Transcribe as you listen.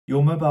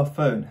Your mobile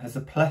phone has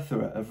a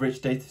plethora of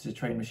rich data to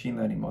train machine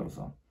learning models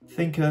on.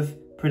 Think of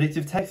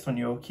predictive text on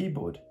your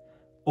keyboard,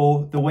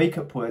 or the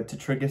wake-up word to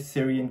trigger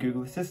Siri and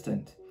Google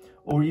Assistant,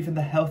 or even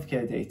the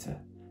healthcare data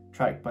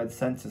tracked by the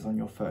sensors on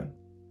your phone.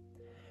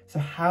 So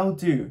how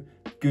do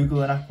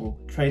Google and Apple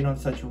train on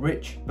such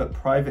rich but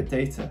private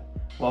data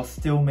while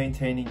still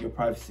maintaining your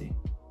privacy?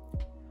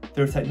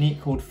 Through a technique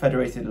called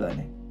federated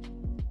learning.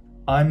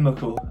 I'm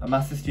Mukul, a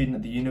master's student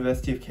at the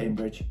University of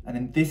Cambridge, and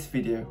in this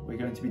video we're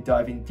going to be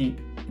diving deep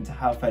into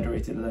how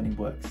federated learning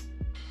works.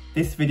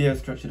 This video is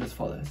structured as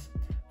follows.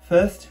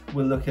 First,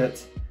 we'll look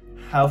at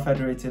how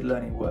federated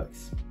learning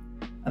works,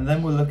 and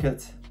then we'll look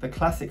at the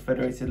classic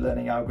federated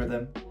learning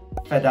algorithm,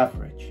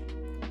 FedAvg.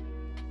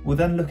 We'll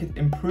then look at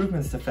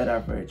improvements to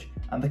FedAvg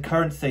and the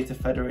current state of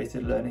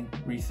federated learning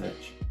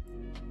research.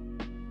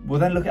 We'll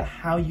then look at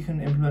how you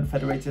can implement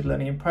federated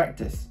learning in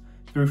practice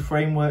through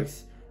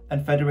frameworks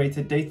and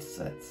federated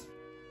datasets.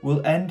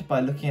 We'll end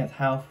by looking at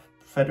how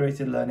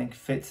federated learning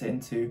fits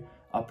into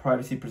our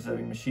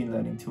privacy-preserving machine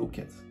learning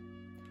toolkit.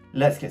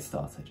 Let's get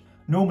started.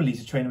 Normally,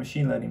 to train a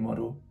machine learning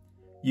model,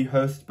 you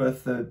host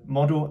both the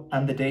model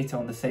and the data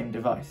on the same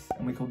device,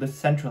 and we call this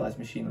centralized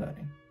machine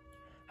learning.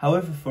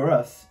 However, for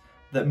us,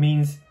 that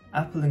means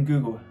Apple and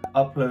Google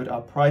upload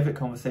our private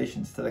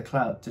conversations to the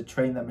cloud to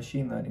train their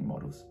machine learning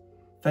models.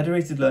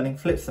 Federated learning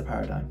flips the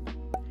paradigm.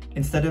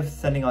 Instead of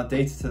sending our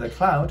data to the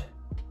cloud,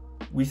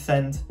 we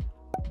send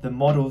the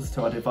models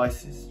to our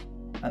devices,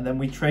 and then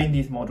we train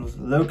these models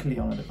locally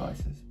on our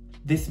devices.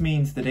 This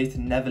means the data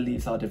never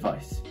leaves our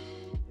device.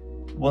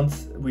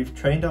 Once we've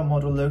trained our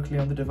model locally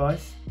on the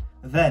device,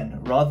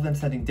 then rather than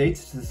sending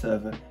data to the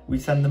server, we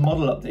send the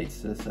model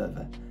updates to the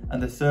server,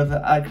 and the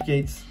server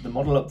aggregates the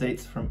model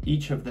updates from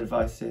each of the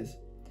devices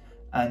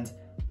and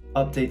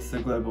updates the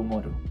global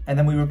model. And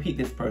then we repeat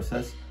this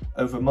process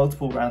over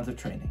multiple rounds of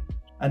training.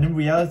 And in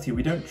reality,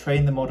 we don't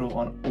train the model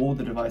on all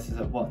the devices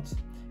at once.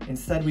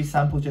 Instead, we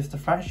sample just a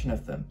fraction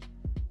of them,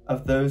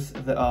 of those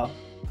that are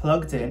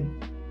plugged in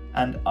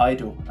and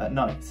idle at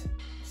night.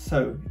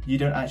 So you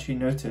don't actually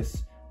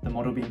notice the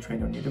model being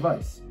trained on your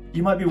device.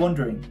 You might be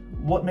wondering,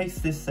 what makes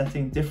this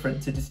setting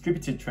different to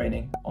distributed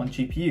training on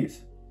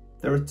GPUs?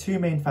 There are two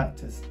main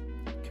factors: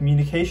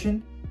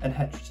 communication and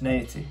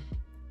heterogeneity.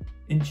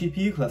 In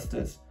GPU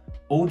clusters,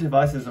 all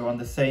devices are on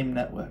the same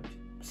network,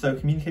 so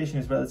communication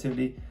is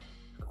relatively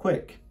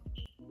quick.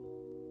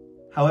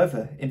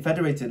 However, in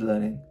federated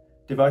learning,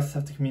 devices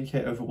have to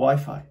communicate over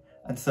Wi-Fi,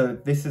 and so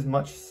this is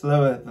much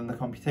slower than the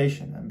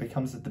computation and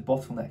becomes the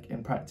bottleneck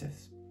in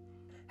practice.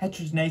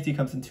 Heterogeneity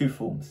comes in two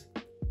forms: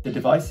 the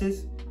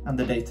devices and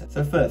the data.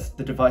 So first,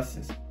 the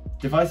devices.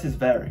 Devices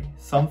vary.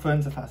 Some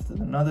phones are faster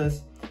than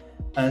others,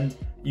 and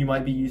you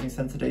might be using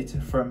sensor data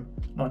from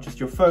not just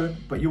your phone,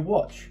 but your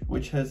watch,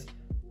 which has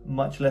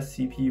much less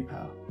CPU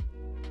power.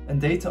 And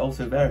data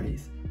also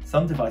varies.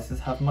 Some devices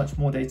have much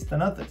more data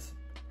than others.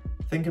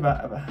 Think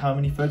about how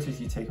many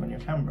photos you take on your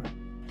camera.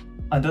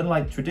 And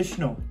unlike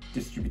traditional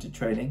distributed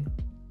training,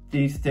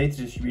 these data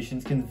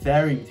distributions can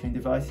vary between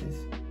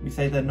devices. We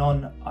say they're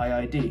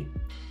non-IID.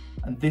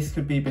 And this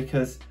could be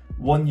because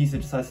one user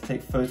decides to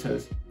take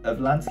photos of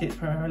landscapes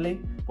primarily,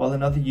 while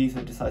another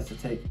user decides to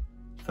take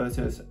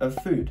photos of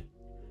food.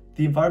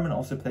 The environment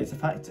also plays a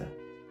factor.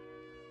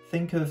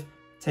 Think of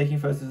taking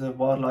photos of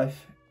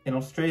wildlife in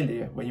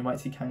Australia, where you might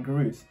see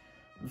kangaroos,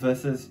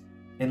 versus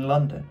in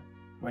London,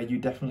 where you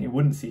definitely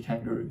wouldn't see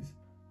kangaroos.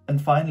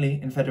 And finally,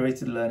 in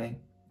federated learning,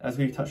 as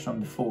we've touched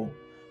on before,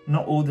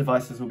 not all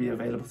devices will be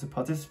available to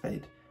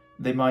participate.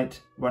 They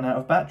might run out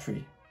of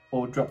battery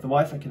or drop the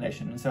Wi-Fi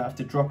connection and so have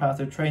to drop out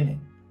of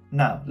training.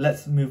 Now,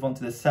 let's move on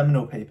to the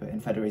seminal paper in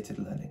federated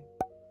learning.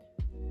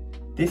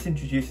 This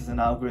introduces an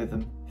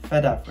algorithm,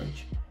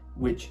 FedAvg,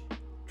 which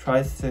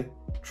tries to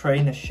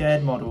train a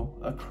shared model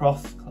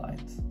across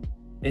clients.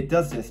 It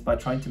does this by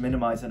trying to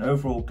minimize an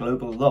overall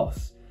global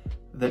loss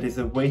that is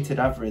a weighted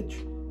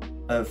average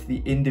of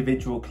the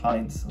individual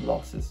client's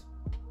losses.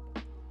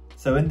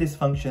 So in this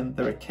function,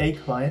 there are k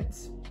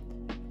clients,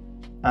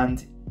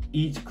 and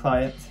each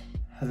client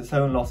has its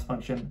own loss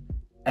function,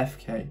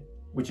 fk,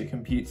 which it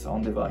computes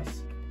on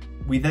device.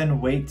 We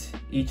then weight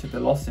each of the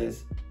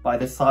losses by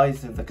the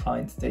size of the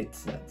client's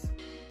datasets.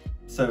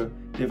 So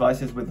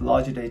devices with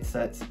larger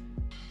datasets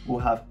will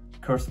have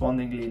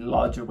correspondingly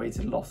larger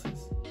weighted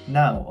losses.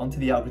 Now, onto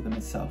the algorithm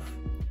itself.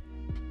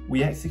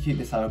 We execute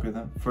this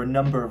algorithm for a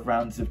number of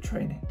rounds of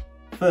training.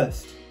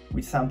 First,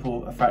 we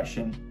sample a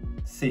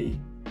fraction c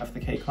of the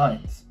k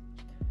clients.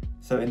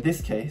 So in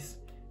this case,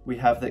 we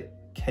have that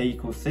k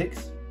equals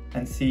 6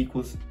 and c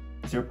equals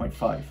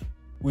 0.5.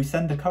 We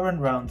send the current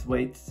round's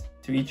weights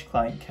to each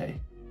client k.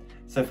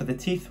 So for the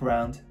tth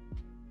round,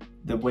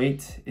 the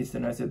weight is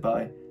denoted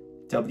by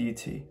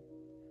wt.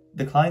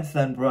 The clients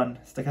then run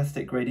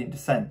stochastic gradient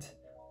descent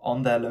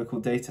on their local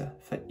data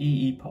for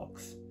e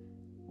epochs.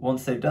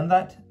 Once they've done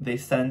that, they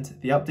send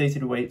the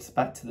updated weights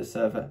back to the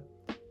server.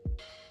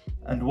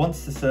 And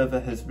once the server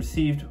has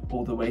received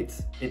all the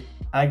weights, it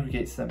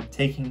aggregates them,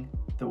 taking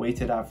the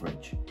weighted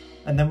average.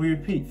 And then we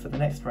repeat for the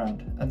next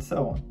round, and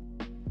so on.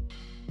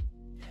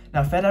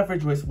 Now,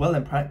 FedAvg works well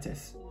in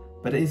practice,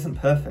 but it isn't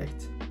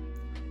perfect.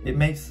 It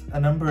makes a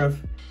number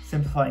of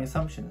simplifying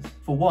assumptions.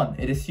 For one,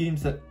 it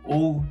assumes that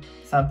all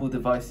sample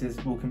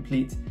devices will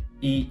complete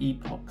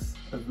epochs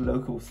of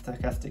local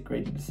stochastic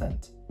gradient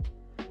descent.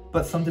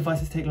 But some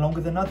devices take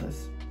longer than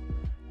others,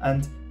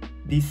 and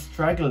these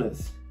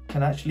stragglers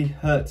can actually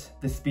hurt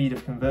the speed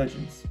of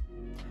convergence.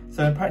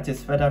 So in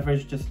practice,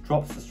 FedAvg just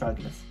drops the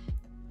stragglers.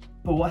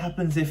 But what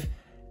happens if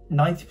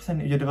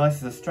 90% of your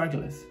devices are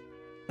stragglers?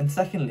 And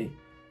secondly,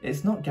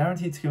 it's not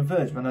guaranteed to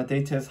converge when our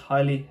data is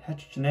highly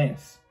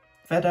heterogeneous.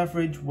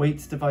 FedAvg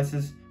weights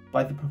devices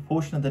by the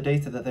proportion of the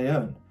data that they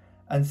own,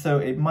 and so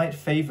it might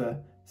favour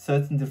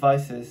certain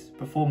devices'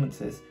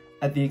 performances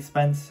at the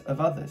expense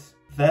of others.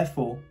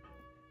 Therefore,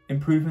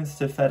 improvements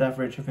to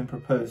FedAvg have been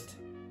proposed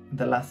in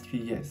the last few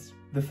years.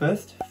 The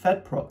first,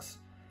 FedProx,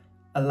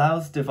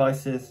 allows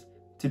devices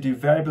to do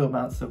variable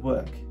amounts of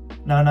work.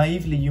 Now,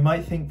 naively, you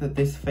might think that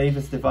this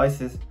favours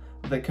devices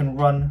that can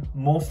run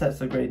more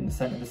steps of gradient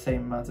descent in the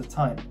same amount of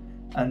time,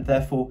 and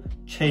therefore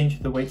change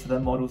the weights of their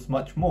models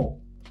much more.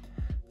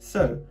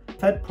 So,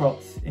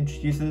 FedProx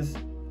introduces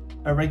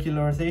a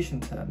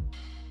regularization term,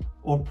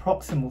 or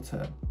proximal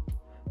term,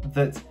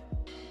 that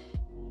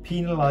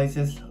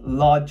penalises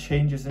large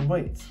changes in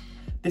weights.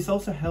 This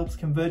also helps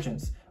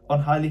convergence on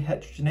highly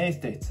heterogeneous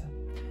data,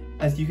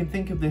 as you can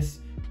think of this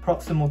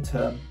proximal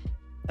term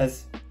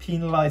as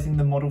penalising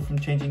the model from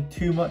changing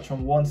too much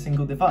on one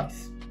single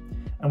device,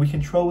 and we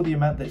control the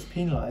amount that's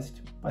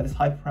penalised by this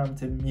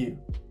hyperparameter mu.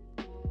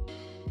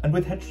 And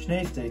with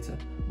heterogeneous data,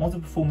 model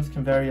performance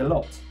can vary a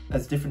lot,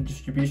 as different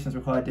distributions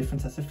require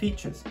different sets of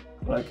features,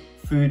 like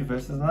food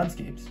versus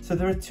landscapes. So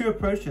there are two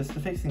approaches to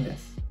fixing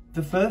this.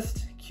 The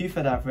first,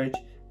 q-FedAvg,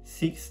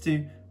 seeks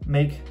to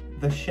make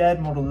the shared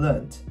model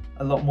learnt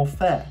a lot more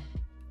fair.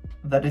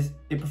 That is,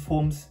 it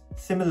performs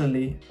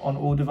similarly on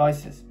all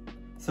devices.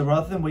 So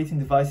rather than weighting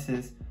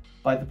devices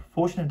by the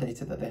proportion of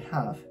data that they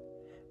have,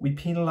 we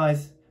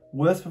penalise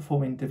worse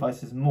performing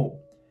devices more,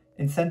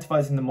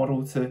 incentivizing the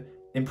model to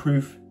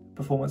improve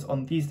performance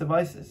on these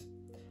devices.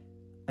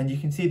 And you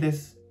can see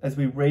this as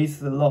we raise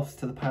the loss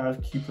to the power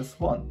of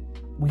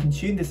q+1. We can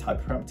tune this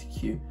hyperparameter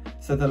q,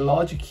 so the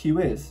larger q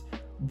is,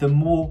 the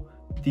more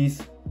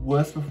these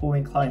worse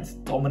performing clients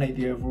dominate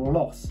the overall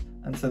loss,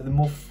 and so the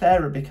more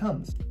fair it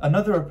becomes.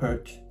 Another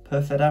approach,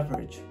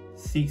 per-FedAvg,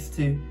 seeks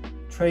to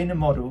train a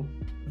model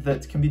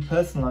that can be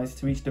personalized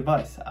to each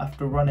device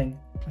after running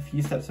a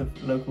few steps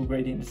of local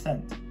gradient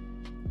descent.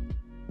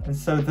 And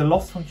so the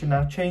loss function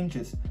now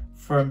changes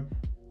from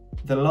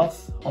the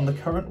loss on the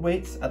current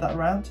weights at that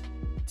round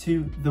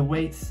to the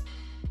weights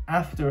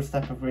after a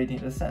step of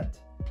gradient descent.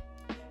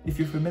 If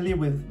you're familiar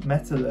with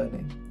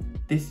meta-learning,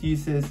 this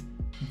uses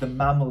the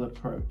MAML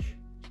approach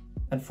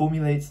and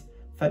formulates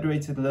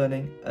federated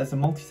learning as a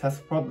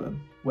multitask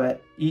problem where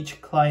each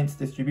client's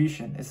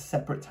distribution is a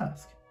separate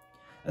task.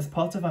 As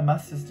part of my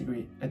master's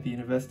degree at the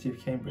University of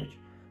Cambridge,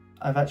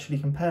 I've actually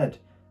compared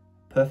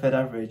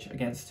per-FedAvg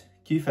against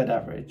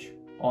q-FedAvg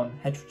on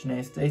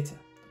heterogeneous data.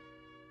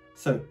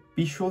 So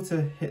be sure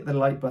to hit the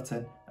like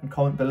button and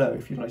comment below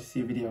if you'd like to see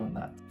a video on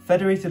that.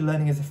 Federated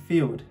learning as a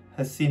field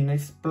has seen an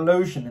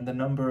explosion in the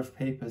number of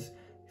papers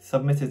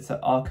submitted to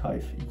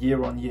arXiv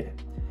year on year,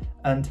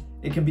 and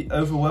it can be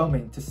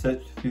overwhelming to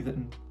search through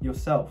them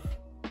yourself.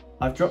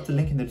 I've dropped a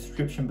link in the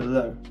description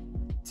below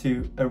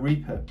to a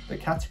repo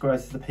that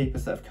categorizes the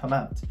papers that have come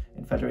out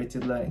in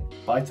federated learning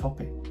by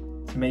topic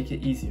to make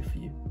it easier for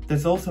you.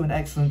 There's also an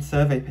excellent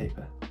survey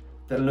paper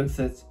that looks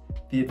at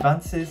the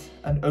advances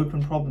and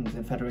open problems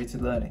in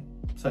federated learning,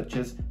 such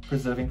as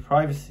preserving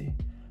privacy,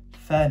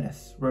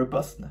 fairness,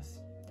 robustness,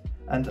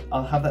 and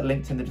I'll have that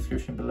linked in the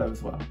description below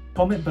as well.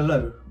 Comment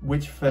below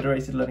which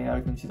federated learning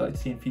algorithms you'd like to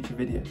see in future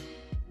videos.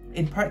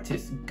 In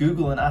practice,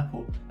 Google and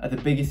Apple are the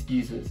biggest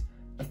users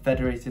of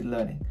federated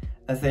learning,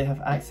 as they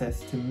have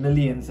access to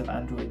millions of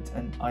Android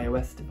and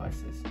iOS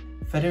devices.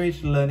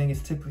 Federated learning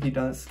is typically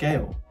done at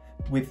scale,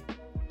 with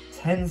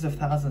tens of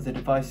thousands of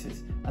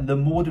devices, and the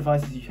more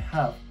devices you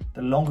have,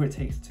 the longer it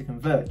takes to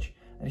converge,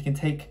 and it can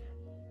take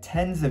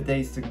tens of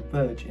days to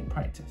converge in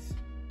practice.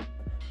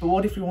 But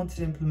what if we wanted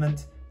to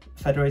implement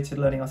federated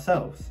learning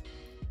ourselves?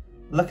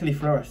 Luckily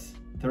for us,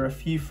 there are a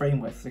few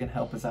frameworks that can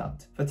help us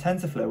out. For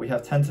TensorFlow, we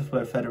have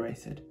TensorFlow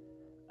Federated,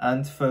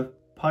 and for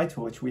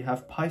PyTorch, we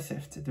have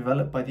PySyft,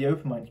 developed by the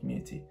OpenMind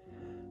community.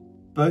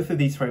 Both of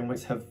these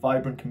frameworks have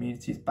vibrant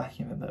communities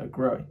backing them that are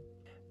growing.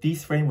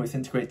 These frameworks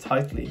integrate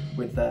tightly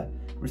with their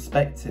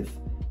respective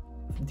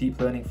deep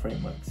learning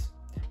frameworks,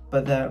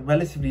 but they're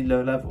relatively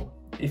low level.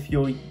 If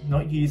you're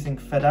not using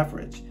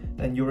FedAvg,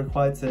 then you're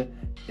required to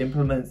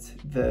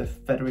implement the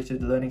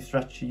federated learning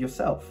strategy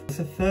yourself. There's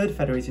a third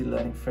federated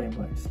learning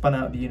framework spun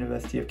out at the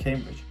University of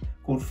Cambridge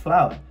called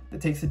Flower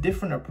that takes a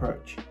different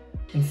approach.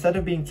 Instead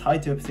of being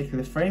tied to a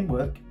particular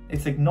framework,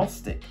 it's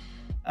agnostic,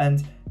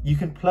 and you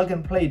can plug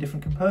and play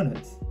different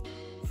components.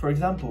 For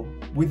example,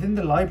 within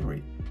the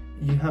library,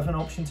 you have an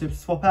option to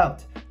swap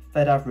out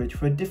FedAvg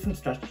for a different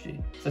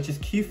strategy, such as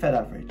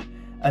q-FedAvg,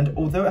 and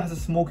although it has a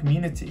small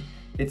community,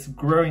 it's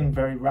growing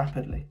very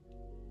rapidly,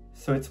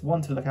 so it's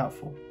one to look out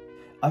for.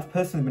 I've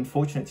personally been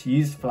fortunate to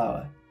use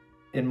Flower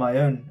in my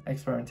own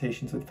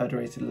experimentations with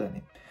federated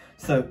learning.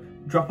 So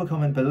drop a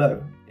comment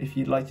below if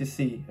you'd like to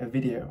see a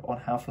video on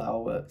how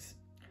Flower works.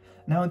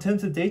 Now in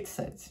terms of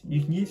datasets,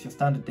 you can use your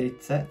standard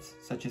datasets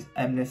such as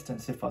MNIST and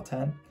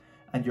CIFAR10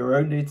 and your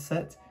own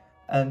dataset,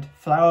 and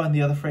Flower and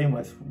the other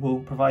frameworks will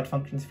provide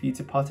functions for you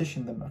to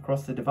partition them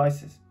across the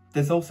devices.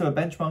 There's also a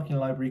benchmarking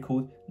library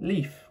called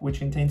Leaf, which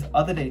contains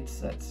other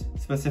datasets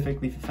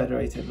specifically for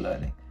federated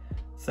learning,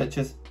 such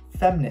as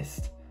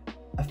FemNIST,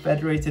 a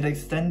federated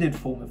extended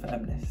form of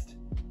MNIST,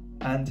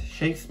 and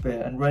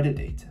Shakespeare and Reddit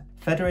data.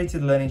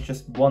 Federated learning is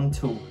just one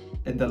tool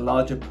in the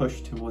larger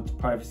push towards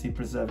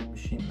privacy-preserving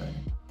machine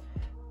learning.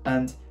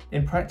 And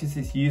in practice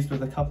it's used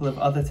with a couple of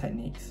other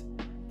techniques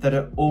that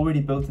are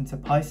already built into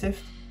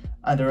PySyft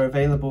and are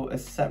available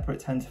as separate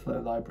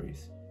TensorFlow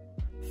libraries.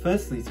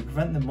 Firstly, to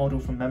prevent the model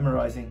from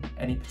memorizing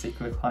any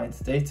particular client's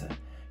data,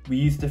 we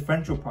use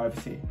differential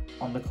privacy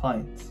on the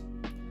clients.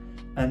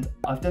 And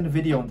I've done a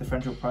video on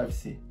differential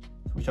privacy,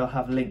 which I'll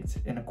have linked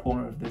in a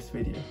corner of this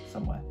video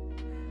somewhere.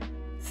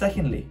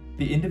 Secondly,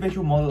 the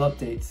individual model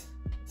updates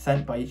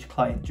sent by each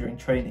client during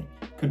training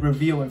could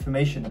reveal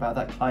information about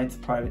that client's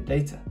private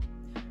data.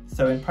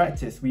 So in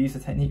practice, we use a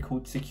technique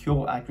called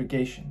secure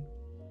aggregation.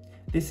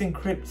 This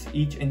encrypts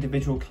each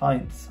individual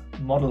client's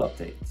model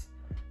updates,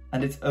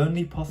 and it's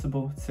only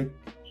possible to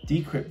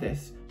decrypt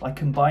this by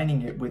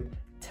combining it with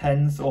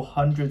tens or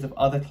hundreds of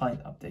other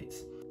client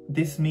updates.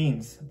 This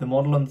means the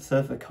model on the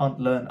server can't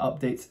learn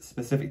updates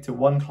specific to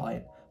one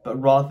client, but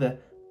rather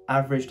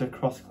averaged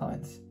across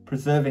clients,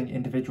 preserving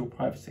individual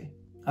privacy.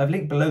 I've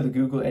linked below the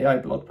Google AI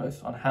blog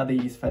post on how they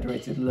use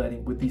federated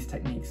learning with these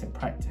techniques in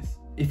practice.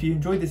 If you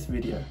enjoyed this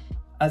video,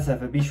 as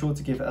ever, be sure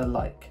to give it a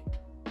like.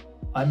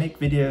 I make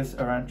videos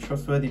around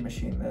trustworthy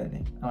machine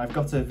learning, and I've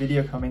got a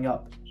video coming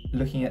up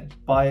looking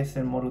at bias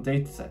in model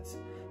datasets,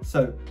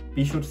 so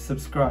be sure to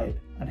subscribe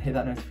and hit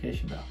that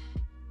notification bell.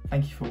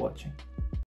 Thank you for watching.